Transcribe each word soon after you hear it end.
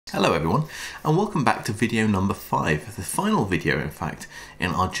Hello everyone, and welcome back to video number 5, the final video in fact,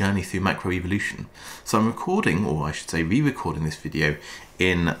 in our journey through macroevolution. So I'm recording, or I should say re-recording this video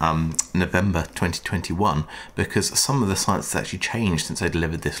in November 2021 because some of the science has actually changed since I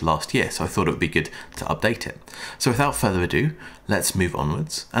delivered this last year, so I thought it would be good to update it. So without further ado, let's move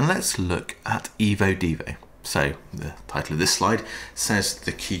onwards and let's look at EvoDevo. So the title of this slide says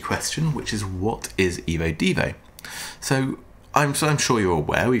the key question, which is what is EvoDevo? So I'm sure you're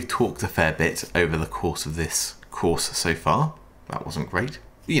aware, we've talked a fair bit over the course of this course so far. That wasn't great,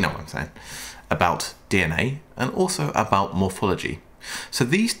 you know what I'm saying. About DNA and also about morphology. So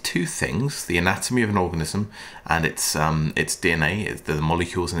these two things, the anatomy of an organism and its DNA, the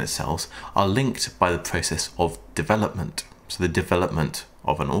molecules in its cells, are linked by the process of development. So the development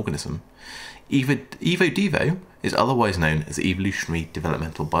of an organism. EvoDevo is otherwise known as evolutionary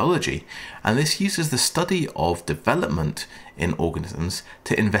developmental biology, and this uses the study of development in organisms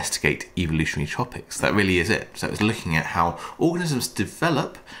to investigate evolutionary topics. That really is it. So it's looking at how organisms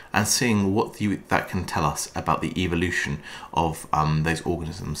develop and seeing what that can tell us about the evolution of those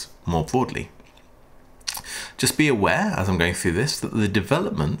organisms more broadly. Just be aware, as I'm going through this, that the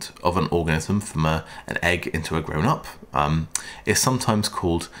development of an organism from an egg into a grown-up is sometimes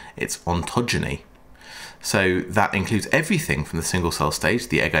called its ontogeny. So that includes everything from the single cell stage,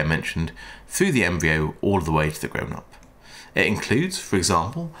 the egg I mentioned, through the embryo all the way to the grown-up. It includes, for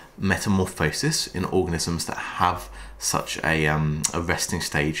example, metamorphosis in organisms that have such a resting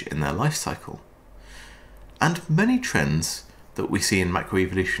stage in their life cycle. And many trends that we see in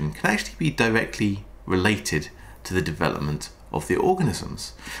macroevolution can actually be directly related to the development of the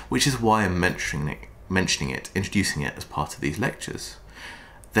organisms, which is why I'm mentioning it, introducing it as part of these lectures.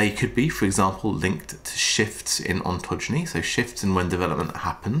 They could be, for example, linked to shifts in ontogeny, so shifts in when development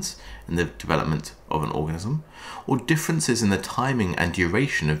happens in the development of an organism, or differences in the timing and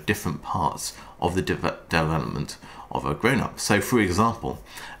duration of different parts of the development of a grown-up. So, for example,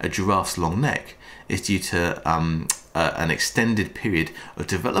 a giraffe's long neck is due to an extended period of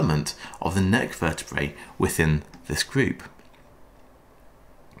development of the neck vertebrae within this group.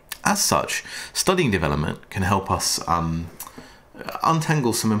 As such, studying development can help us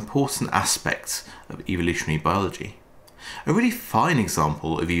untangle some important aspects of evolutionary biology. A really fine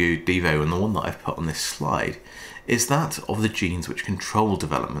example of EvoDevo, and the one that I've put on this slide, is that of the genes which control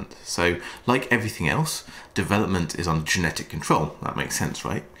development. So, like everything else, development is under genetic control. That makes sense,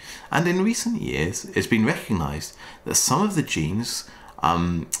 right? And in recent years, it's been recognised that some of the genes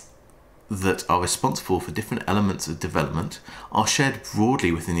that are responsible for different elements of development are shared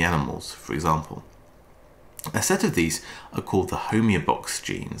broadly within the animals, for example. A set of these are called the homeobox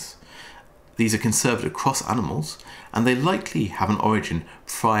genes. These are conserved across animals, and they likely have an origin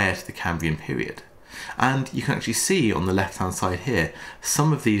prior to the Cambrian period. And you can actually see on the left-hand side here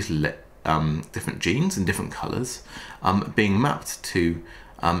some of these different genes in different colours being mapped to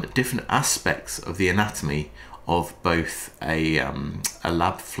different aspects of the anatomy of both a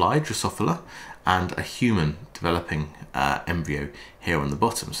lab fly, Drosophila, and a human developing embryo here on the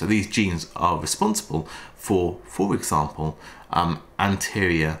bottom. So these genes are responsible for example,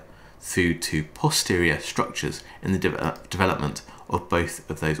 anterior through to posterior structures in the development of both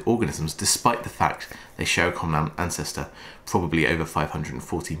of those organisms, despite the fact they share a common ancestor probably over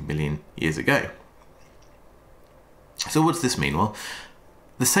 540 million years ago. So what does this mean? Well,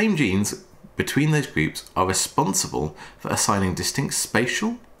 the same genes between those groups are responsible for assigning distinct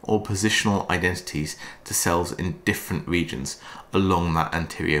spatial or positional identities to cells in different regions along that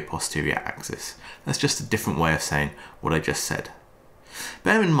anterior-posterior axis. That's just a different way of saying what I just said.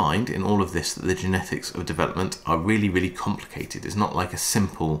 Bear in mind in all of this that the genetics of development are really, really complicated. It's not like a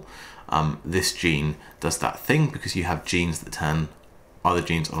simple this gene does that thing, because you have genes that turn other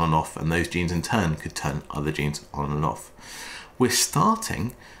genes on and off, and those genes in turn could turn other genes on and off. We're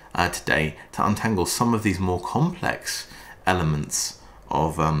starting today to untangle some of these more complex elements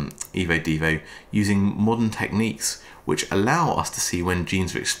of EvoDevo using modern techniques which allow us to see when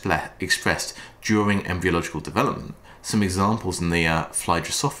genes are expressed during embryological development. Some examples in the fly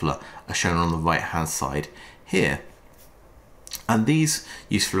Drosophila are shown on the right hand side here. And these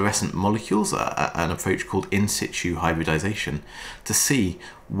use fluorescent molecules, an approach called in situ hybridization, to see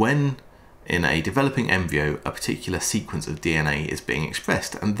when in a developing embryo a particular sequence of DNA is being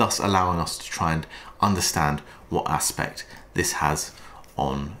expressed, and thus allowing us to try and understand what aspect this has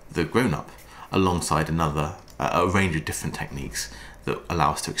on the grown-up, alongside a range of different techniques that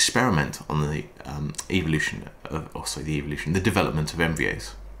allow us to experiment on the the development of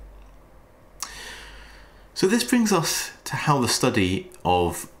embryos. So this brings us to how the study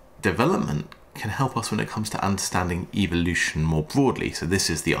of development can help us when it comes to understanding evolution more broadly. So this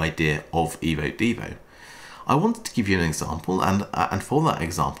is the idea of EvoDevo. I wanted to give you an example, and for that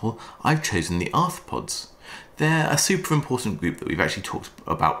example, I've chosen the arthropods. They're a super important group that we've actually talked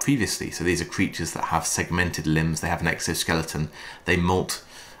about previously. So these are creatures that have segmented limbs, they have an exoskeleton, they molt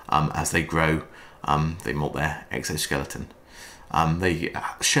as they grow, they molt their exoskeleton. They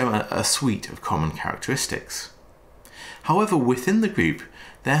show a suite of common characteristics. However, within the group,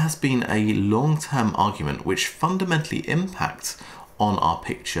 there has been a long-term argument which fundamentally impacts on our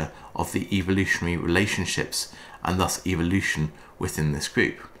picture of the evolutionary relationships and thus evolution within this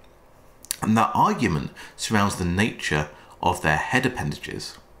group. And that argument surrounds the nature of their head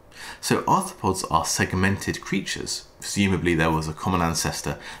appendages. So arthropods are segmented creatures. Presumably there was a common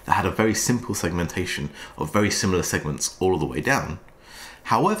ancestor that had a very simple segmentation of very similar segments all the way down.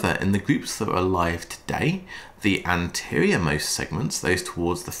 However, in the groups that are alive today, the anterior-most segments, those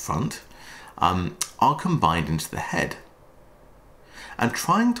towards the front, are combined into the head. And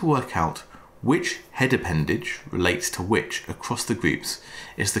trying to work out which head appendage relates to which across the groups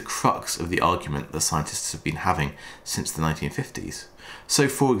is the crux of the argument that scientists have been having since the 1950s. So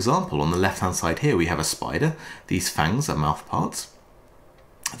for example, on the left-hand side here we have a spider. These fangs are mouth parts.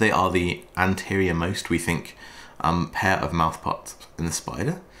 They are the anterior-most, we think, pair of mouth parts in the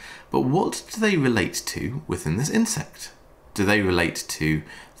spider. But what do they relate to within this insect? Do they relate to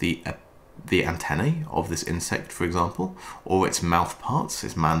the antennae of this insect, for example, or its mouth parts,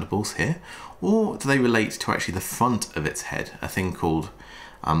 its mandibles here, or do they relate to actually the front of its head, a thing called,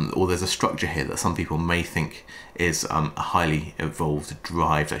 or there's a structure here that some people may think is a highly evolved,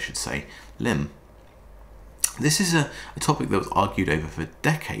 derived, I should say, limb. This is a topic that was argued over for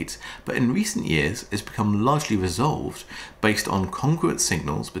decades, but in recent years it's become largely resolved based on congruent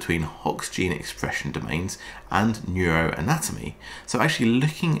signals between Hox gene expression domains and neuroanatomy. So actually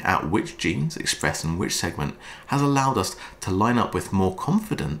looking at which genes express in which segment has allowed us to line up with more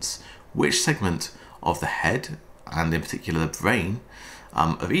confidence which segment of the head, and in particular the brain,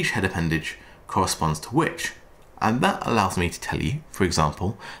 of each head appendage corresponds to which. And that allows me to tell you, for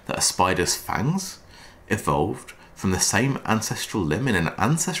example, that a spider's fangs evolved from the same ancestral limb in an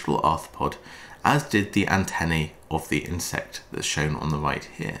ancestral arthropod as did the antennae of the insect that's shown on the right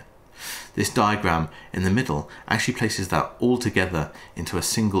here. This diagram in the middle actually places that all together into a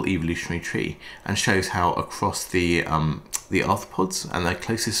single evolutionary tree and shows how across the arthropods and their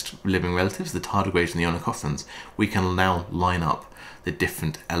closest living relatives, the tardigrades and the onychophorans, we can now line up the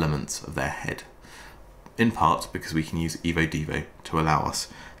different elements of their head. In part because we can use EvoDevo to allow us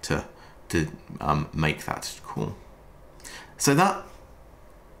to make that call. So that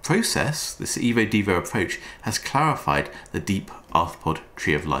process, this EvoDevo approach, has clarified the deep arthropod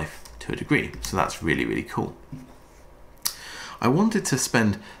tree of life to a degree. So that's really, really cool. I wanted to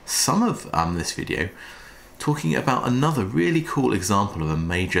spend some of this video talking about another really cool example of a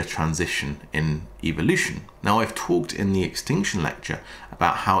major transition in evolution. Now, I've talked in the extinction lecture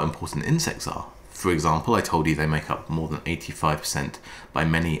about how important insects are. For example, I told you they make up more than 85% by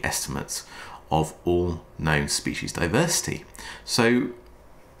many estimates of all known species diversity. So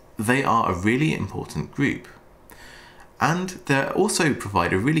they are a really important group. And they also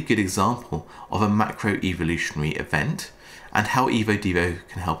provide a really good example of a macroevolutionary event and how EvoDevo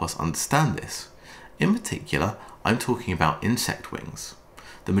can help us understand this. In particular, I'm talking about insect wings.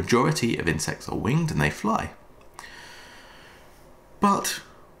 The majority of insects are winged and they fly. But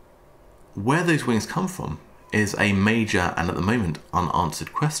where those wings come from is a major and at the moment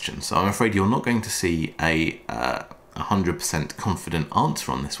unanswered question. So I'm afraid you're not going to see a 100% confident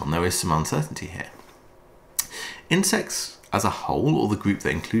answer on this one. There is some uncertainty here. Insects as a whole, or the group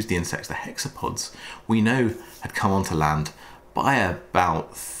that includes the insects, the hexapods, we know had come onto land by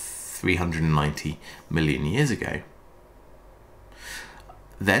about 390 million years ago.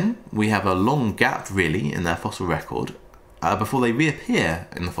 Then we have a long gap really in their fossil record before they reappear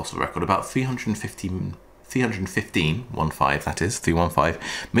in the fossil record about 315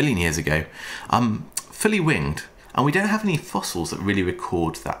 million years ago, fully winged, and we don't have any fossils that really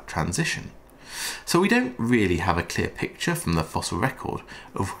record that transition. So we don't really have a clear picture from the fossil record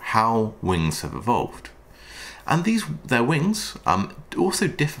of how wings have evolved. And their wings also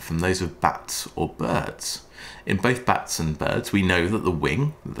differ from those of bats or birds. In both bats and birds, we know that the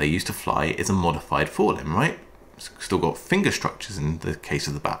wing that they use to fly is a modified forelimb, right? It's still got finger structures in the case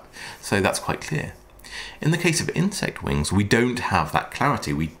of the bat, so that's quite clear. In the case of insect wings, we don't have that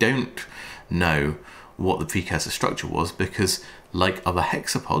clarity. We don't know what the precursor structure was because, like other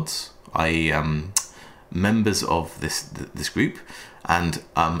hexapods, members of this group and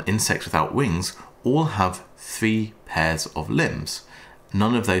insects without wings all have 3 pairs of limbs,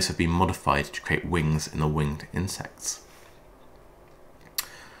 none of those have been modified to create wings in the winged insects.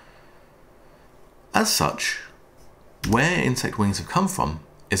 As such, where insect wings have come from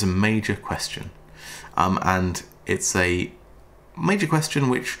is a major question. And it's a major question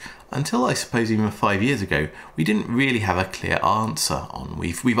which, until I suppose even 5 years ago, we didn't really have a clear answer on.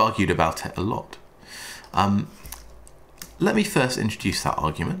 We've argued about it a lot. Let me first introduce that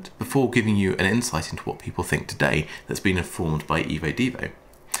argument before giving you an insight into what people think today that's been informed by EvoDevo.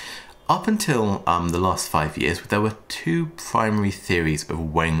 Up until the last 5 years, there were two primary theories of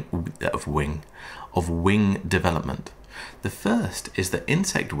wing development. The first is that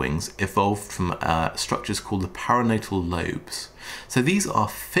insect wings evolved from structures called the parietal lobes. So these are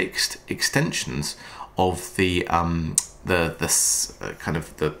fixed extensions of the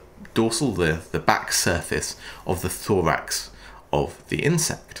dorsal, the back surface of the thorax of the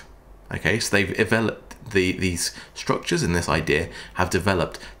insect. Okay, so they've developed these structures in this idea have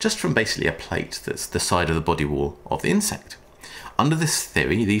developed just from basically a plate that's the side of the body wall of the insect. Under this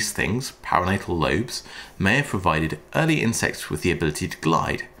theory, these things, parietal lobes, may have provided early insects with the ability to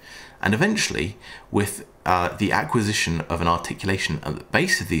glide, and eventually, with the acquisition of an articulation at the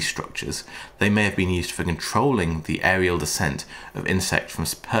base of these structures, they may have been used for controlling the aerial descent of insects from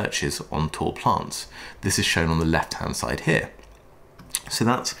perches on tall plants. This is shown on the left-hand side here. So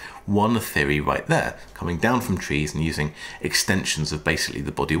that's one theory right there, coming down from trees and using extensions of basically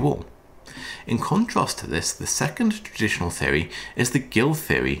the body wall. In contrast to this, the second traditional theory is the gill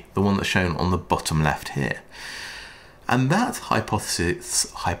theory, the one that's shown on the bottom left here. And that hypothesizes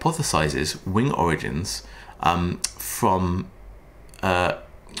wing origins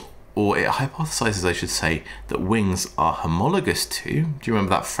or it hypothesizes, I should say, that wings are homologous to, do you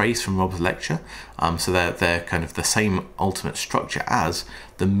remember that phrase from Rob's lecture? So they're kind of the same ultimate structure as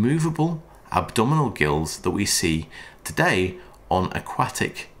the movable abdominal gills that we see today on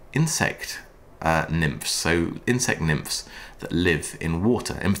aquatic insect nymphs, so insect nymphs that live in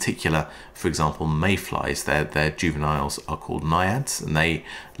water. In particular, for example, mayflies, their juveniles are called naiads, and they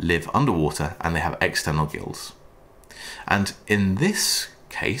live underwater and they have external gills. And in this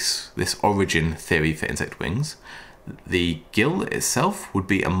case, this origin theory for insect wings, the gill itself would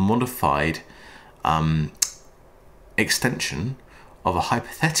be a modified extension of a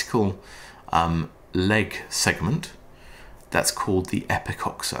hypothetical leg segment that's called the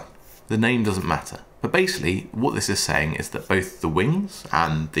epicoxa. The name doesn't matter, but basically what this is saying is that both the wings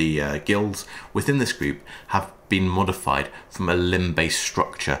and the gills within this group have been modified from a limb-based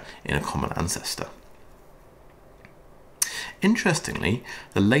structure in a common ancestor. Interestingly,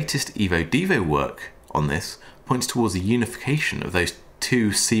 the latest EvoDevo work on this points towards a unification of those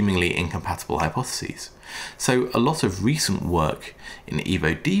two seemingly incompatible hypotheses. So a lot of recent work in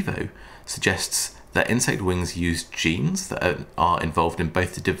EvoDevo suggests that insect wings use genes that are involved in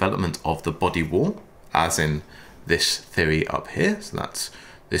both the development of the body wall, as in this theory up here, so that's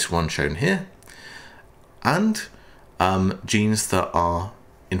this one shown here, and genes that are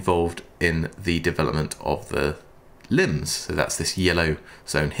involved in the development of the limbs, so that's this yellow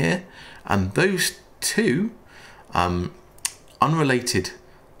zone here, and those two unrelated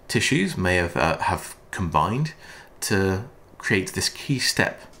tissues may have combined to create this key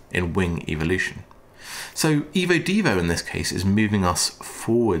step in wing evolution. So EvoDevo in this case is moving us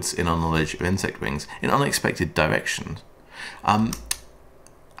forwards in our knowledge of insect wings in unexpected directions.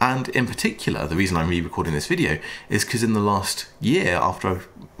 And in particular, the reason I'm re-recording this video is because in the last year, after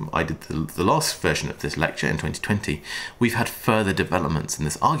I did the last version of this lecture in 2020, we've had further developments in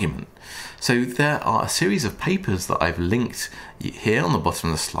this argument. So there are a series of papers that I've linked here on the bottom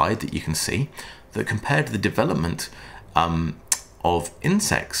of the slide that you can see that compared the development of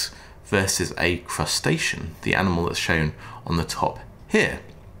insects versus a crustacean, the animal that's shown on the top here.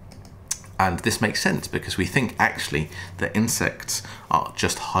 And this makes sense because we think actually that insects are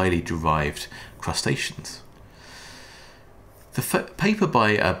just highly derived crustaceans. The paper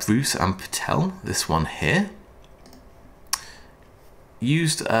by Bruce and Patel, this one here,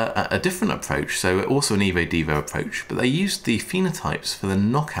 used a different approach, so also an EvoDevo approach, but they used the phenotypes for the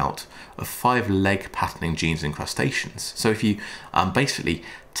knockout of 5 leg patterning genes in crustaceans. So if you basically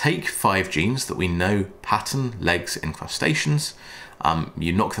take 5 genes that we know pattern legs in crustaceans,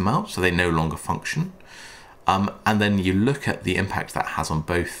 you knock them out so they no longer function, and then you look at the impact that has on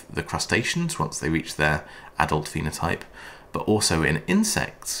both the crustaceans once they reach their adult phenotype, but also in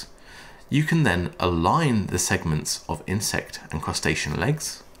insects. You can then align the segments of insect and crustacean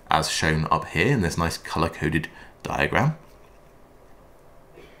legs, as shown up here in this nice color-coded diagram.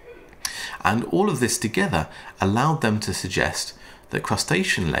 And all of this together allowed them to suggest that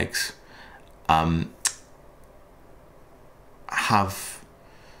crustacean legs have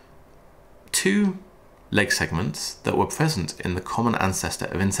two leg segments that were present in the common ancestor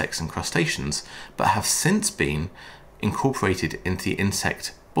of insects and crustaceans, but have since been incorporated into the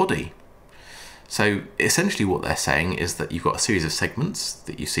insect body. So essentially what they're saying is that you've got a series of segments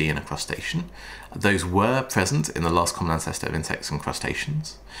that you see in a crustacean. Those were present in the last common ancestor of insects and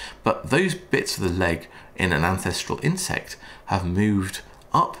crustaceans, but those bits of the leg in an ancestral insect have moved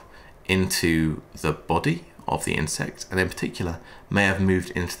up into the body of the insect, and in particular may have moved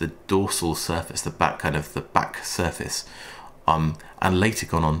into the dorsal surface, the back surface, and later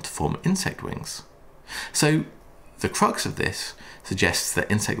gone on to form insect wings. So the crux of this suggests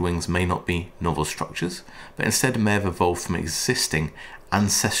that insect wings may not be novel structures, but instead may have evolved from existing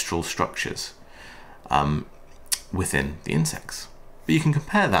ancestral structures within the insects. But you can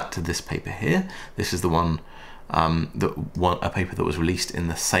compare that to this paper here. This is the one, a paper that was released in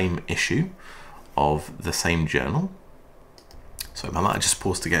the same issue of the same journal. So I just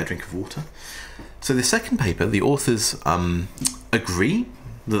paused to get a drink of water. So the second paper, the authors agree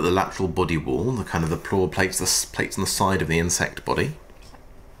that the lateral body wall, the pleural plates, the plates on the side of the insect body,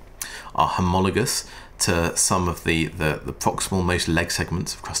 are homologous to some of the proximal most leg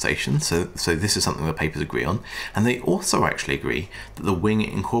segments of crustaceans. So this is something the papers agree on. And they also actually agree that the wing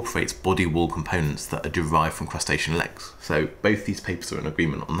incorporates body wall components that are derived from crustacean legs. So both these papers are in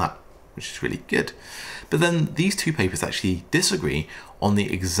agreement on that, which is really good. But then these two papers actually disagree on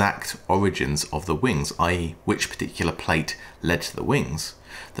the exact origins of the wings, i.e. which particular plate led to the wings.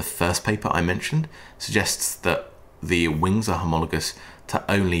 The first paper I mentioned suggests that the wings are homologous to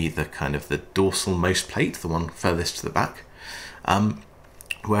only the dorsal most plate, the one furthest to the back,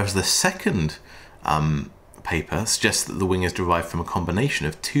 whereas the second paper suggests that the wing is derived from a combination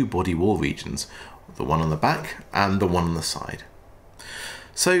of two body wall regions, the one on the back and the one on the side.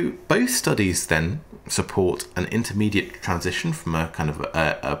 So both studies then support an intermediate transition from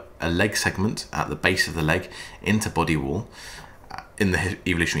a leg segment at the base of the leg into body wall in the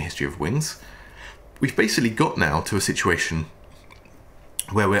evolutionary history of wings. We've basically got now to a situation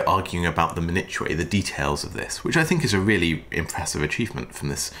where we're arguing about the minutiae, the details of this, which I think is a really impressive achievement from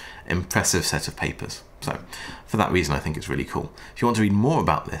this impressive set of papers. So for that reason, I think it's really cool. If you want to read more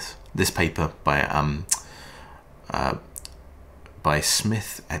about this paper by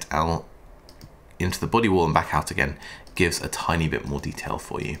Smith et al. Into the body wall and back out again gives a tiny bit more detail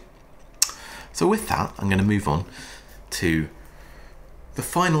for you. So with that, I'm going to move on to the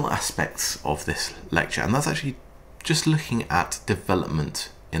final aspects of this lecture, and that's actually just looking at development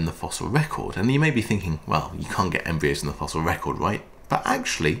in the fossil record. And you may be thinking, well, you can't get embryos in the fossil record, right? But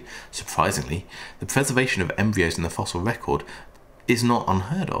actually, surprisingly, the preservation of embryos in the fossil record is not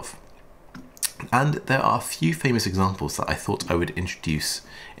unheard of. And there are a few famous examples that I thought I would introduce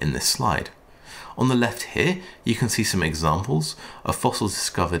in this slide. On the left here, you can see some examples of fossils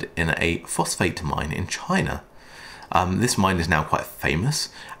discovered in a phosphate mine in China. This mine is now quite famous,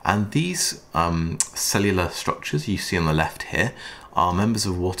 and these cellular structures you see on the left here are members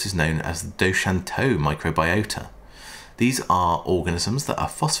of what is known as the Doshantou microbiota. These are organisms that are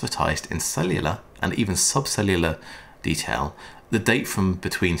phosphatized in cellular and even subcellular detail that date from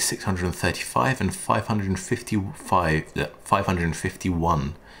between 635 and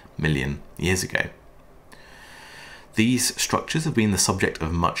 551 million years ago. These structures have been the subject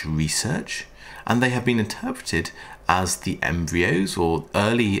of much research, and they have been interpreted as the embryos or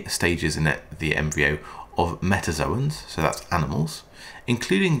early stages in the embryo of metazoans, so that's animals,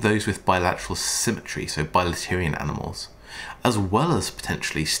 including those with bilateral symmetry, so bilaterian animals, as well as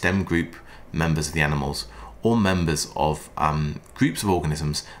potentially stem group members of the animals or members of groups of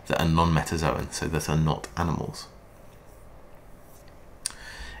organisms that are non-metazoan, so that are not animals.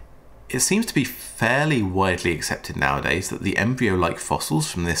 It seems to be fairly widely accepted nowadays that the embryo-like fossils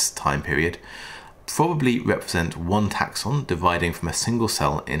from this time period probably represent one taxon dividing from a single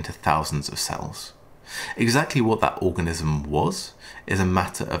cell into thousands of cells. Exactly what that organism was is a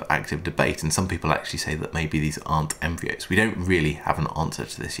matter of active debate, and some people actually say that maybe these aren't embryos. We don't really have an answer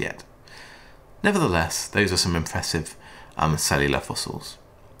to this yet. Nevertheless, those are some impressive cellular fossils.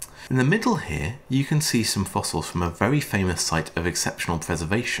 In the middle here, you can see some fossils from a very famous site of exceptional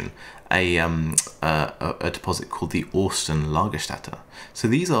preservation, a deposit called the Orsten Lagerstätte. So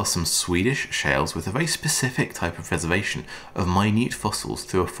these are some Swedish shales with a very specific type of preservation of minute fossils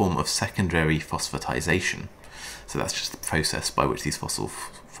through a form of secondary phosphatization. So that's just the process by which these fossils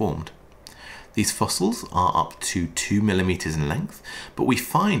formed. These fossils are up to 2 millimeters in length, but we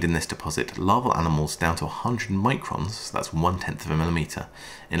find in this deposit larval animals down to 100 microns, so that's 1/10 of a millimeter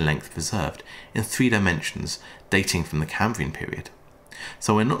in length preserved, in 3 dimensions, dating from the Cambrian period.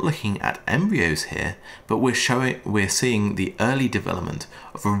 So we're not looking at embryos here, but we're seeing the early development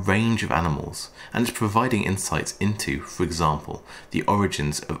of a range of animals, and it's providing insights into, for example, the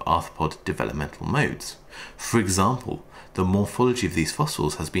origins of arthropod developmental modes. For example, the morphology of these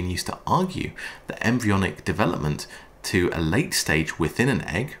fossils has been used to argue that embryonic development to a late stage within an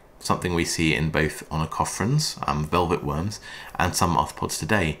egg, something we see in both onocophrons, velvet worms, and some arthropods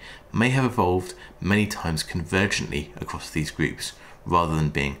today, may have evolved many times convergently across these groups, rather than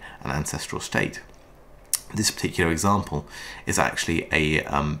being an ancestral state. This particular example is actually a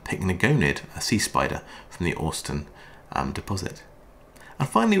pycnogonid, a sea spider, from the Austin deposit. And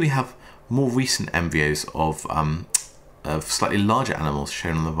finally, we have more recent embryos of slightly larger animals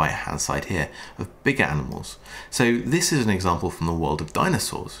shown on the right hand side here, of bigger animals. So this is an example from the world of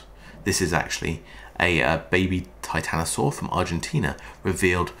dinosaurs. This is actually a baby titanosaur from Argentina,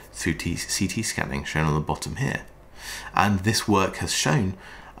 revealed through CT scanning, shown on the bottom here. And this work has shown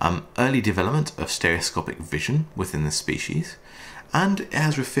early development of stereoscopic vision within the species, and it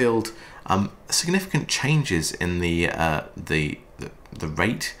has revealed significant changes in the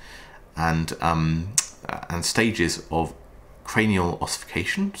rate and stages of cranial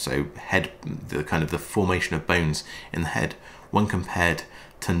ossification, so the formation of bones in the head, when compared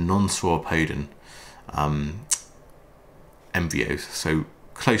to non-sauropodan embryos, so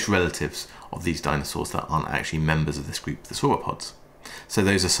close relatives of these dinosaurs that aren't actually members of this group, the sauropods. So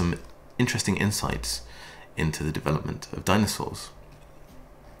those are some interesting insights into the development of dinosaurs.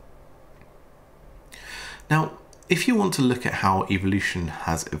 Now, if you want to look at how evolution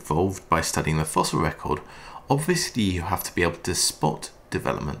has evolved by studying the fossil record, obviously you have to be able to spot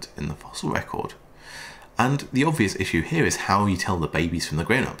development in the fossil record. And the obvious issue here is how you tell the babies from the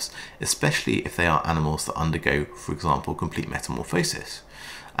grown-ups, especially if they are animals that undergo, for example, complete metamorphosis,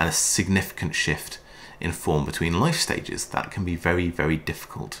 and a significant shift in form between life stages. That can be very, very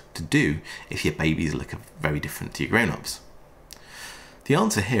difficult to do if your babies look very different to your grown-ups. The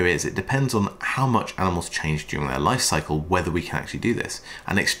answer here is it depends on how much animals change during their life cycle, whether we can actually do this,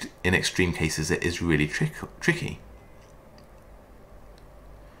 and in extreme cases it is really tricky.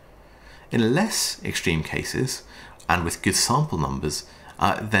 In less extreme cases, and with good sample numbers,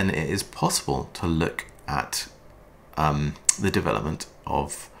 then it is possible to look at the development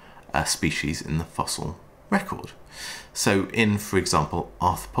of a species in the fossil record. So in, for example,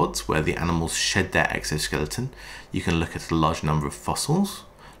 arthropods, where the animals shed their exoskeleton, you can look at a large number of fossils,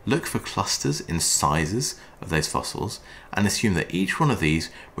 look for clusters in sizes of those fossils, and assume that each one of these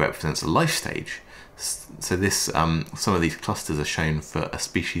represents a life stage. So this, some of these clusters are shown for a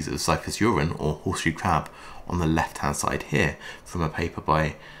species of Xiphosurin, or horseshoe crab, on the left-hand side here, from a paper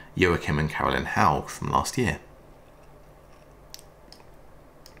by Joachim and Carolyn Haug from last year.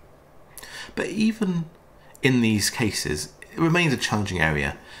 But even in these cases, it remains a challenging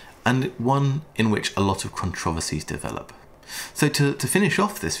area, and one in which a lot of controversies develop. So to finish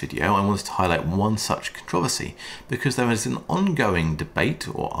off this video, I wanted to highlight one such controversy, because there is an ongoing debate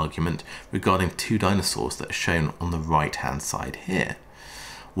or argument regarding two dinosaurs that are shown on the right-hand side here.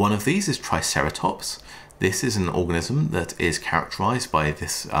 One of these is Triceratops. This is an organism that is characterized by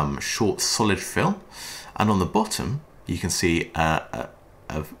this short solid frill, and on the bottom you can see a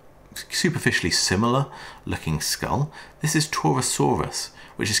superficially similar looking skull. This is Torosaurus,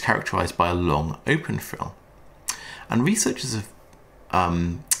 which is characterized by a long open frill. And researchers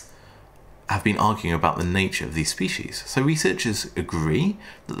have been arguing about the nature of these species. So researchers agree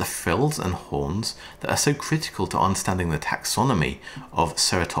that the frills and horns that are so critical to understanding the taxonomy of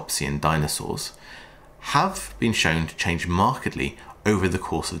ceratopsian dinosaurs have been shown to change markedly over the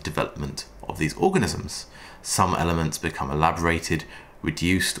course of development of these organisms. Some elements become elaborated,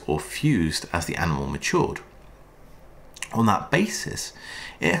 reduced, or fused as the animal matured. On that basis,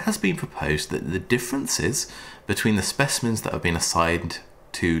 it has been proposed that the differences between the specimens that have been assigned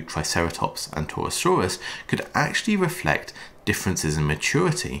to Triceratops and Torosaurus could actually reflect differences in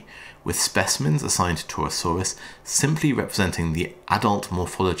maturity, with specimens assigned to Torosaurus simply representing the adult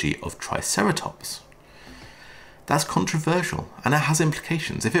morphology of Triceratops. That's controversial, and it has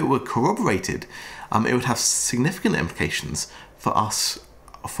implications. If it were corroborated, it would have significant implications for us,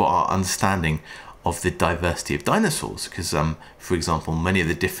 for our understanding of the diversity of dinosaurs, because, for example, many of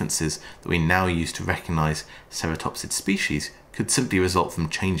the differences that we now use to recognize ceratopsid species could simply result from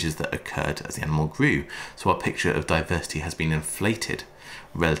changes that occurred as the animal grew. So our picture of diversity has been inflated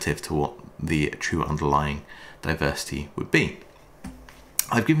relative to what the true underlying diversity would be.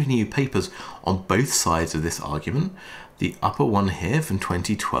 I've given you papers on both sides of this argument. The upper one here from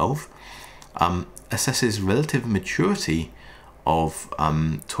 2012 assesses relative maturity of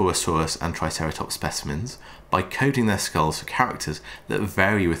Torosaurus and Triceratops specimens by coding their skulls for characters that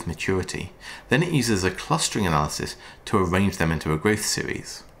vary with maturity. Then it uses a clustering analysis to arrange them into a growth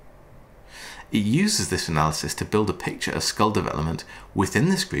series. It uses this analysis to build a picture of skull development within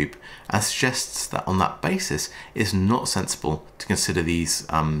this group and suggests that on that basis it is not sensible to consider these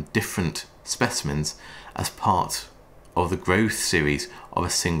different specimens as part of the growth series of a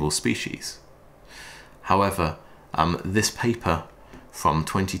single species. However, this paper from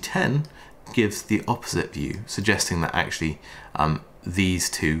 2010 gives the opposite view, suggesting that actually these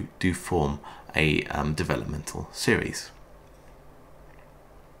two do form a developmental series.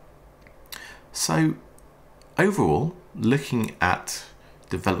 So overall, looking at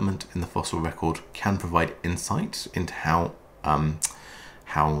development in the fossil record can provide insight into how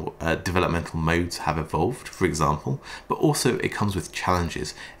developmental modes have evolved, for example, but also it comes with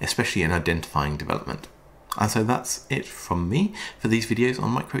challenges, especially in identifying development. And so that's it from me for these videos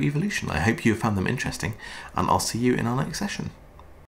on microevolution. I hope you have found them interesting, and I'll see you in our next session.